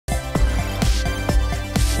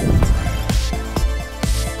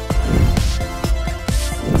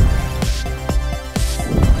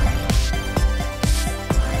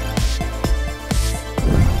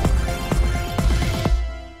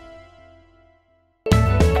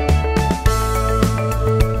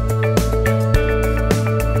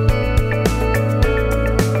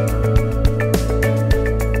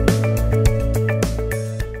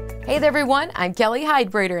there, everyone. I'm Kelly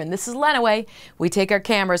Hydebrader, and this is Lenawee. We take our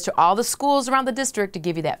cameras to all the schools around the district to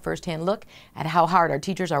give you that firsthand look at how hard our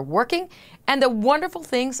teachers are working and the wonderful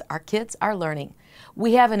things our kids are learning.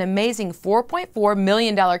 We have an amazing $4.4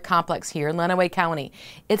 million complex here in Lenawee County.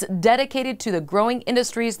 It's dedicated to the growing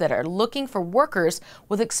industries that are looking for workers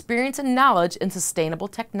with experience and knowledge in sustainable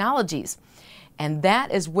technologies. And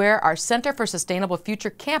that is where our Center for Sustainable Future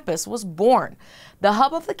campus was born. The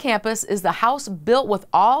hub of the campus is the house built with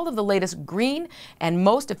all of the latest green and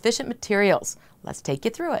most efficient materials. Let's take you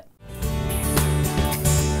through it.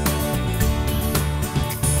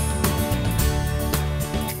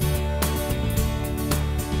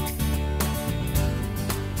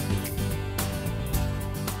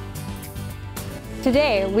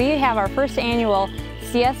 Today we have our first annual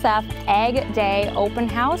CSF Ag Day open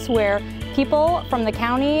house where people from the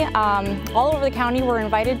county, all over the county, were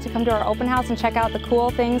invited to come to our open house and check out the cool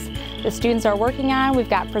things the students are working on. We've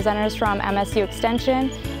got presenters from MSU Extension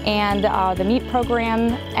and the meat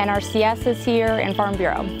program, NRCS is here, and Farm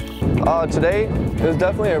Bureau. Today it was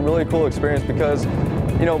definitely a really cool experience because,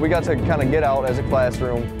 you know, we got to kind of get out as a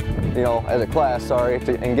classroom, as a class,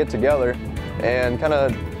 and get together and kind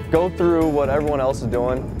of go through what everyone else is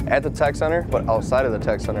doing at the tech center, but outside of the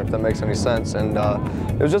tech center, if that makes any sense. And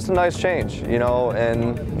it was just a nice change,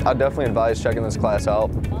 and I definitely advise checking this class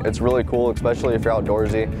out. It's really cool, especially if you're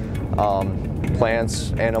outdoorsy.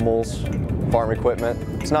 Plants, animals, farm equipment,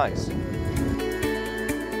 it's nice.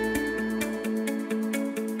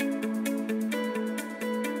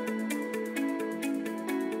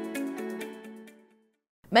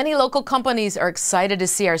 Many local companies are excited to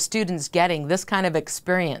see our students getting this kind of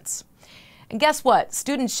experience. And guess what?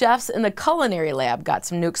 Student chefs in the culinary lab got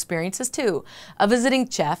some new experiences too. A visiting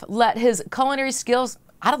chef let his culinary skills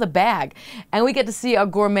out of the bag, and we get to see a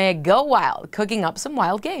gourmet go wild, cooking up some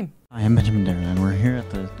wild game. Hi, I'm Benjamin Darren, and we're here at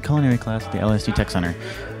the culinary class at the LISD Tech Center.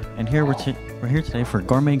 And here we're here today for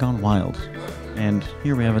Gourmet Gone Wild. And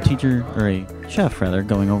here we have a chef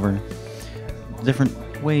going over different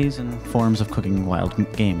ways and forms of cooking wild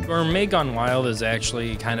game. Gourmet Gone Wild is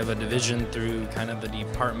actually kind of a division through kind of the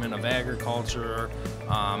Department of Agriculture,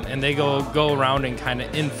 and they go around and kind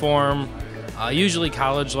of inform usually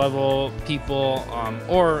college level people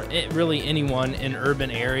or really anyone in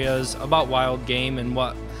urban areas about wild game and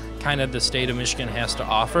what kind of the state of Michigan has to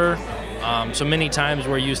offer. So many times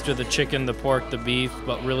we're used to the chicken, the pork, the beef,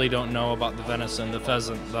 but really don't know about the venison, the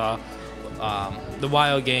pheasant, the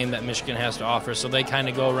wild game that Michigan has to offer. So they kind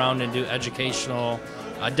of go around and do educational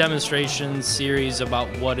demonstrations, series about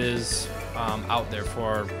what is out there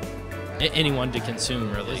for anyone to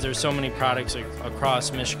consume, really. There's so many products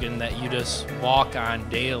across Michigan that you just walk on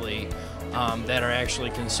daily that are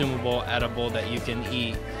actually consumable, edible, that you can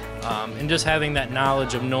eat. And just having that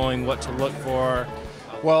knowledge of knowing what to look for.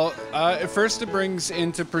 Well, at first it brings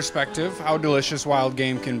into perspective how delicious wild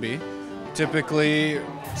game can be. Typically,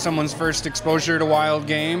 someone's first exposure to wild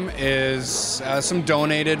game is some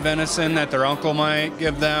donated venison that their uncle might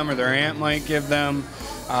give them or their aunt might give them.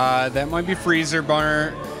 That might be freezer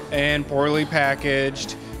burnt and poorly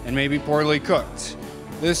packaged and maybe poorly cooked.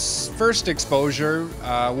 This first exposure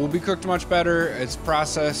will be cooked much better. It's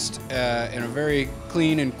processed in a very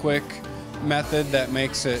clean and quick method that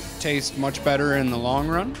makes it taste much better in the long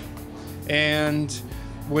run. And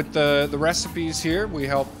with the recipes here, we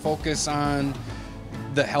help focus on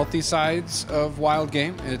the healthy sides of wild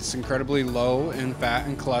game. It's incredibly low in fat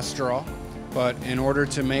and cholesterol, but in order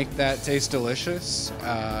to make that taste delicious,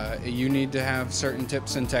 you need to have certain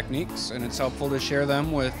tips and techniques, and it's helpful to share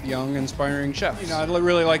them with young, inspiring chefs. I'd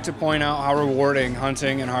really like to point out how rewarding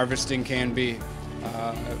hunting and harvesting can be.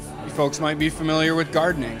 Folks might be familiar with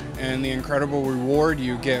gardening and the incredible reward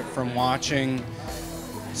you get from watching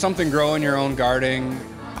something grow in your own garden,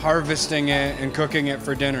 harvesting it and cooking it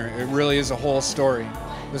for dinner. It really is a whole story.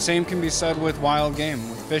 The same can be said with wild game.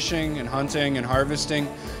 With fishing and hunting and harvesting,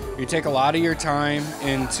 you take a lot of your time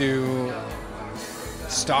into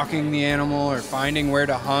stalking the animal or finding where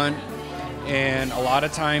to hunt, and a lot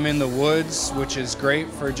of time in the woods, which is great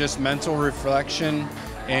for just mental reflection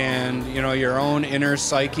and your own inner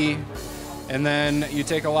psyche. And then you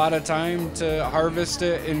take a lot of time to harvest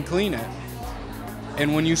it and clean it.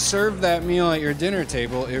 And when you serve that meal at your dinner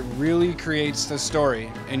table, it really creates the story,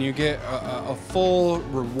 and you get a full,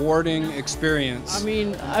 rewarding experience. I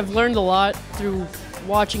mean, I've learned a lot through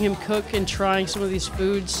watching him cook and trying some of these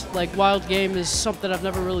foods. Like wild game is something I've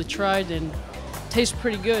never really tried and tastes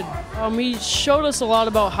pretty good. He showed us a lot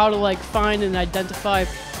about how to find and identify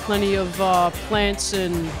plenty of plants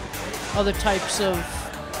and other types of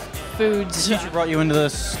foods. The teacher brought you into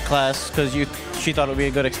this class because she thought it would be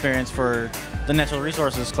a good experience for the natural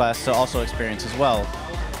resources class to also experience as well.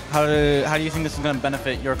 How do you think this is going to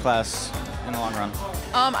benefit your class in the long run?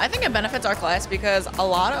 I think it benefits our class because a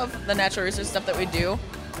lot of the natural resource stuff that we deal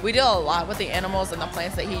a lot with the animals and the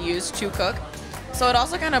plants that he used to cook. So it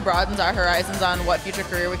also kind of broadens our horizons on what future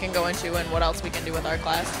career we can go into and what else we can do with our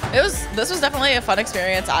class. This was definitely a fun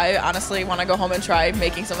experience. I honestly want to go home and try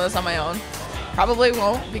making some of this on my own. Probably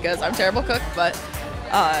won't because I'm a terrible cook, but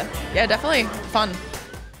yeah, definitely fun.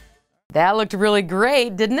 That looked really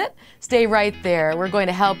great, didn't it? Stay right there. We're going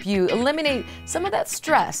to help you eliminate some of that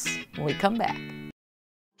stress when we come back.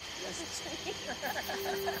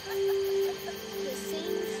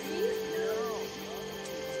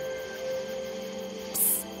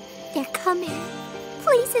 They're coming.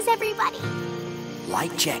 Places, everybody.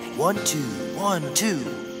 Light check. 1, 2, 1, 2.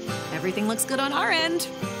 Everything looks good on our end.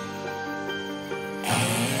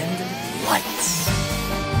 And lights.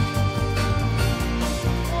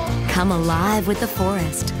 Come alive with the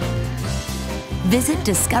forest. Visit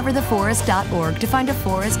discovertheforest.org to find a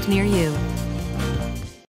forest near you.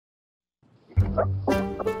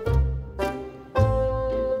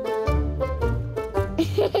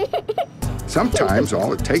 Sometimes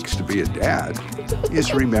all it takes to be a dad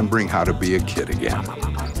is remembering how to be a kid again.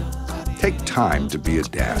 Take time to be a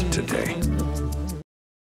dad today.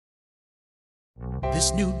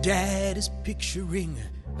 This new dad is picturing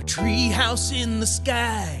a tree house in the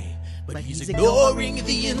sky, but he's ignoring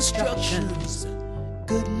the instructions.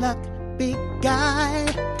 Good luck, big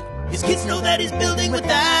guy. His kids know that he's building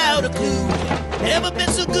without a clue. Never been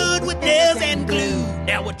so good with nails and glue.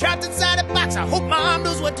 Now we're trapped inside a box. I hope mom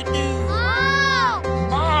knows what to do.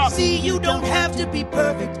 Mom! See, you don't have to be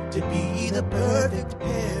perfect to be the perfect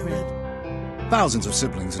parent. Thousands of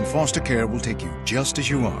siblings in foster care will take you just as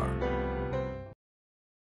you are.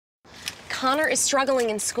 Connor is struggling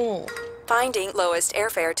in school. Finding lowest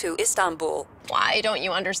airfare to Istanbul. Why don't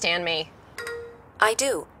you understand me? I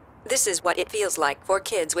do. This is what it feels like for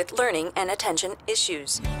kids with learning and attention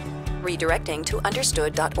issues. Redirecting to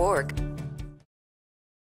understood.org.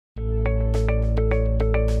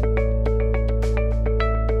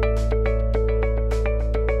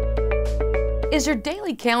 Is your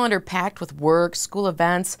daily calendar packed with work, school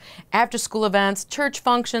events, after-school events, church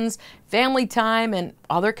functions, family time, and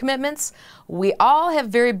other commitments? We all have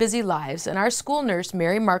very busy lives, and our school nurse,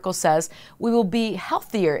 Mary Markle, says we will be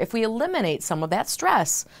healthier if we eliminate some of that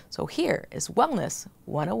stress. So here is Wellness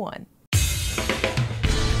 101.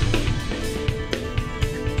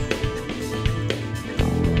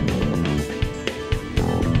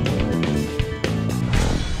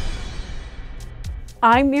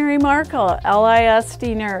 I'm Mary Markle,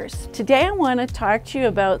 LISD nurse. Today I want to talk to you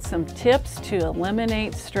about some tips to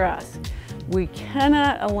eliminate stress. We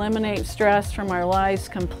cannot eliminate stress from our lives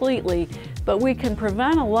completely, but we can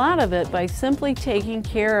prevent a lot of it by simply taking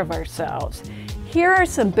care of ourselves. Here are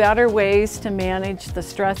some better ways to manage the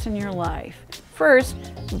stress in your life. First,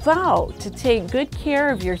 vow to take good care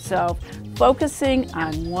of yourself, focusing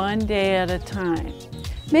on one day at a time.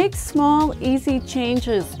 Make small, easy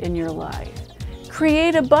changes in your life.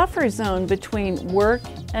 Create a buffer zone between work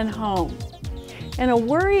and home. And a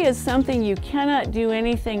worry is something you cannot do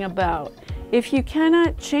anything about. If you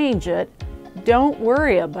cannot change it, don't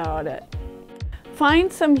worry about it.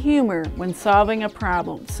 Find some humor when solving a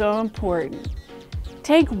problem, so important.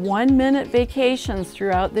 Take 1-minute vacations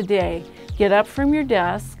throughout the day. Get up from your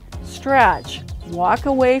desk, stretch, walk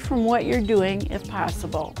away from what you're doing if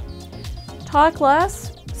possible. Talk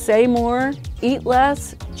less, say more, eat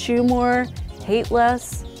less, chew more, hate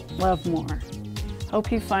less, love more.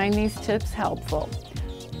 Hope you find these tips helpful.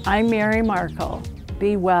 I'm Mary Markle.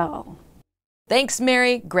 Be well. Thanks,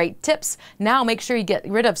 Mary. Great tips. Now make sure you get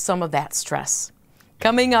rid of some of that stress.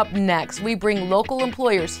 Coming up next, we bring local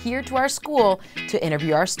employers here to our school to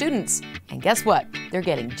interview our students. And guess what? They're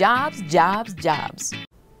getting jobs, jobs, jobs.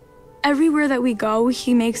 Everywhere that we go,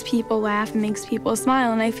 he makes people laugh and makes people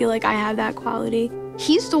smile, and I feel like I have that quality.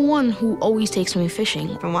 He's the one who always takes me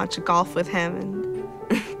fishing. I watch golf with him. And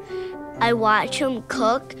I watch him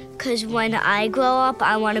cook, because when I grow up,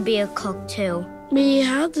 I want to be a cook too. We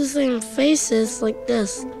have the same faces like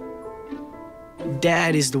this.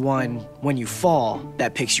 Dad is the one, when you fall,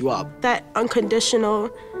 that picks you up. That unconditional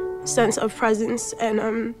sense of presence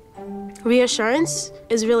and reassurance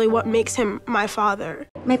is really what makes him my father.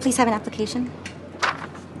 May I please have an application?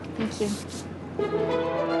 Thank you.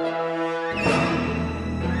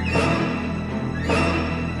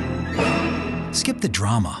 Skip the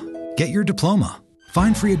drama. Get your diploma.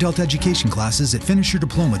 Find free adult education classes at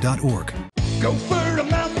finishyourdiploma.org. Go for a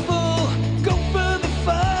mouthful, go for the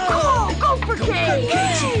fun. Oh, go for cake!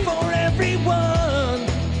 For everyone,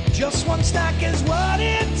 just one stock is what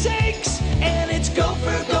it takes, and it's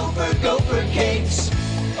Gopher, Gopher, Gopher Cakes.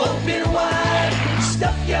 Open wide,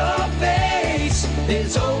 stuff your face.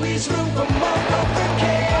 There's always room for more Gopher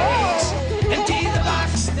Cakes. Empty the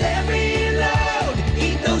box, then reload.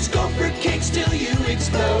 Eat those Gopher Cakes till you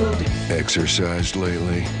explode. Exercised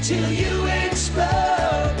lately? Till you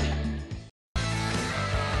explode.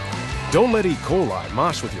 Don't let E. coli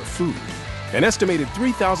mosh with your food. An estimated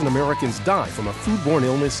 3,000 Americans die from a foodborne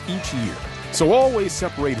illness each year. So always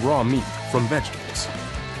separate raw meat from vegetables.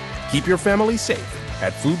 Keep your family safe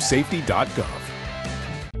at foodsafety.gov.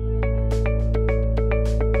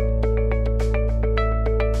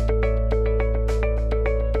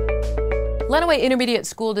 Lenawee Intermediate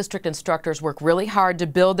School District instructors work really hard to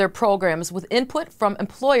build their programs with input from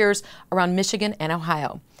employers around Michigan and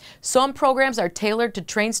Ohio. Some programs are tailored to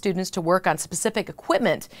train students to work on specific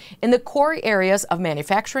equipment in the core areas of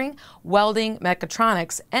manufacturing, welding,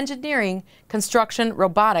 mechatronics, engineering, construction,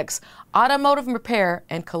 robotics, automotive repair,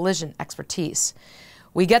 and collision expertise.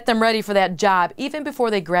 We get them ready for that job even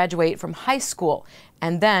before they graduate from high school,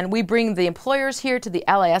 and then we bring the employers here to the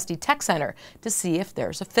LISD Tech Center to see if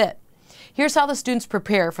there's a fit. Here's how the students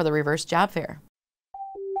prepare for the Reverse Job Fair.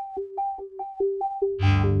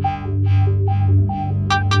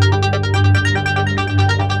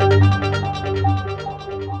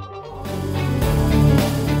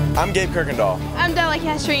 I'm Gabe Kirkendall. I'm Della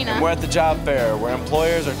Castrina. We're at the job fair where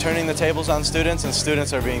employers are turning the tables on students and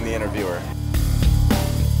students are being the interviewer.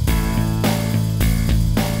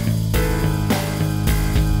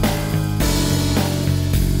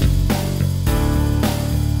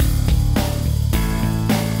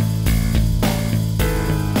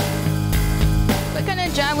 What kind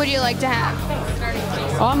of job would you like to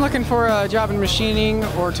have? I'm looking for a job in machining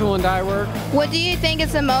or tool and die work. What do you think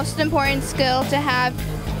is the most important skill to have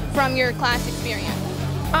from your class experience?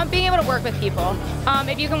 Being able to work with people.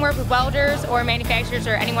 If you can work with welders or manufacturers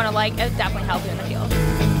or anyone alike, it'll definitely help you in the field.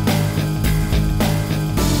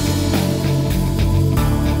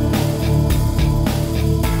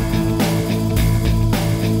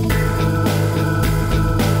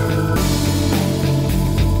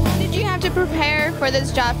 How did you have to prepare for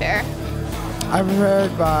this job fair? I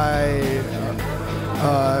prepared by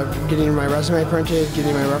getting my resume printed,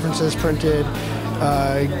 getting my references printed,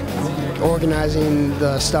 organizing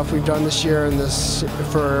the stuff we've done this year and this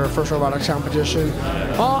for First Robotics competition.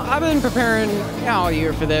 Well, I've been preparing all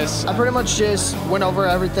year for this. I pretty much just went over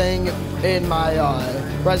everything in my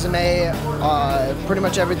resume, pretty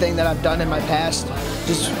much everything that I've done in my past,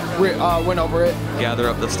 just went over it. Gather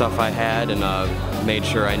up the stuff I had and made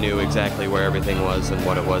sure I knew exactly where everything was and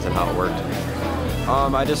what it was and how it worked.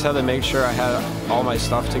 I just had to make sure I had all my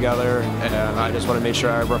stuff together, and I just want to make sure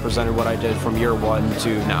I represented what I did from year one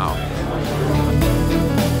to now.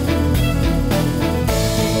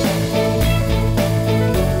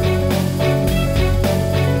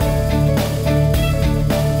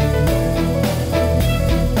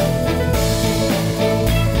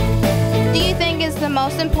 What do you think is the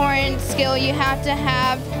most important skill you have to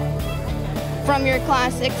have from your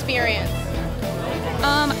class experience?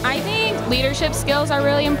 I think leadership skills are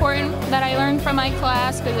really important that I learned from my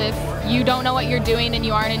class, because if you don't know what you're doing and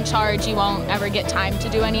you aren't in charge, you won't ever get time to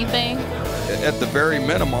do anything. At the very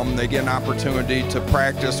minimum, they get an opportunity to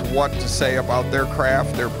practice what to say about their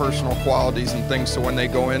craft, their personal qualities and things, so when they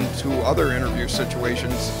go into other interview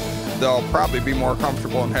situations, they'll probably be more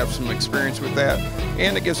comfortable and have some experience with that.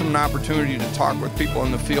 And it gives them an opportunity to talk with people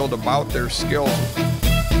in the field about their skills.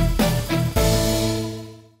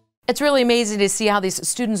 It's really amazing to see how these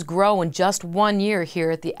students grow in just 1 year here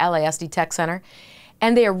at the LISD Tech Center,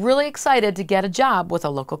 and they are really excited to get a job with a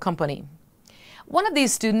local company. One of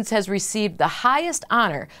these students has received the highest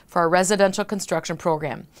honor for our residential construction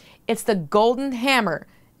program. It's the Golden Hammer.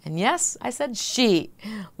 And yes, I said she.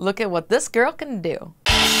 Look at what this girl can do.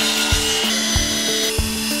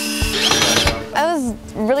 I was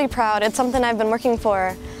really proud. It's something I've been working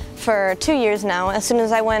for 2 years now. As soon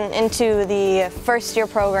as I went into the first year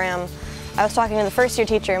program, I was talking to the first year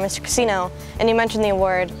teacher, Mr. Casino, and he mentioned the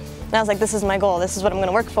award. And I was like, this is my goal, this is what I'm going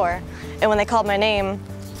to work for. And when they called my name,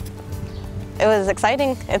 it was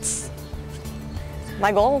exciting.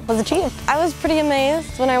 My goal was achieved. I was pretty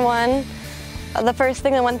amazed when I won. The first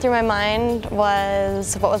thing that went through my mind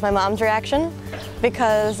was, what was my mom's reaction?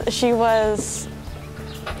 Because she was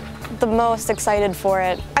the most excited for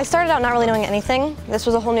it. I started out not really knowing anything. This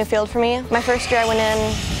was a whole new field for me. My first year I went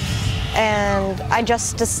in and I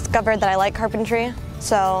just discovered that I like carpentry.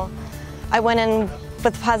 So I went in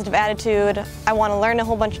with a positive attitude. I want to learn a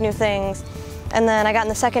whole bunch of new things. And then I got in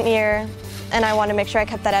the second year and I wanted to make sure I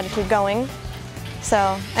kept that attitude going.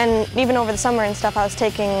 So, and even over the summer and stuff, I was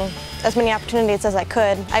taking as many opportunities as I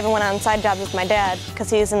could. I even went on side jobs with my dad because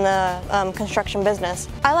he's in the construction business.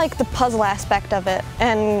 I like the puzzle aspect of it,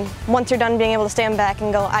 and once you're done, being able to stand back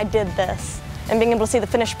and go, I did this, and being able to see the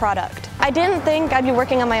finished product. I didn't think I'd be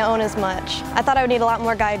working on my own as much. I thought I would need a lot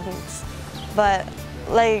more guidance, but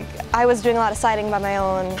like I was doing a lot of siding on my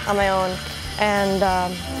own, and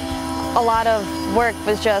a lot of work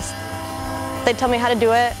was just, they'd tell me how to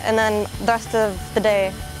do it, and then the rest of the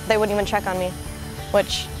day, they wouldn't even check on me,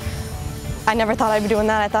 which I never thought I'd be doing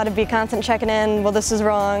that. I thought it'd be constant checking in, well, this is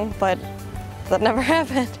wrong, but that never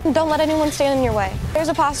happened. Don't let anyone stand in your way. There's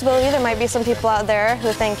a possibility there might be some people out there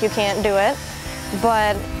who think you can't do it,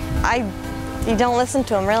 but you don't listen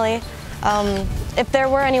to them, really. If there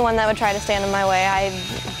were anyone that would try to stand in my way, I'd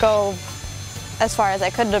go as far as I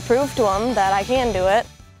could to prove to them that I can do it.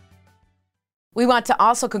 We want to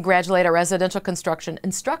also congratulate our residential construction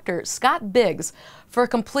instructor, Scott Biggs, for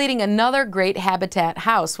completing another great habitat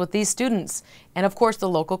house with these students, and of course the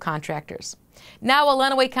local contractors. Now a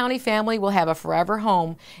Lenawee County family will have a forever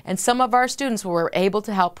home, and some of our students were able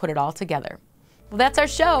to help put it all together. Well, that's our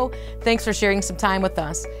show. Thanks for sharing some time with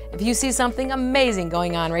us. If you see something amazing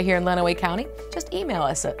going on right here in Lenawee County, just email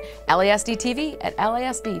us at lisdtv@lisd.us.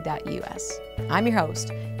 I'm your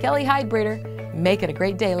host, Kelly Hyde-Breeder. Make it a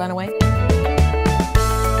great day, Lenawee.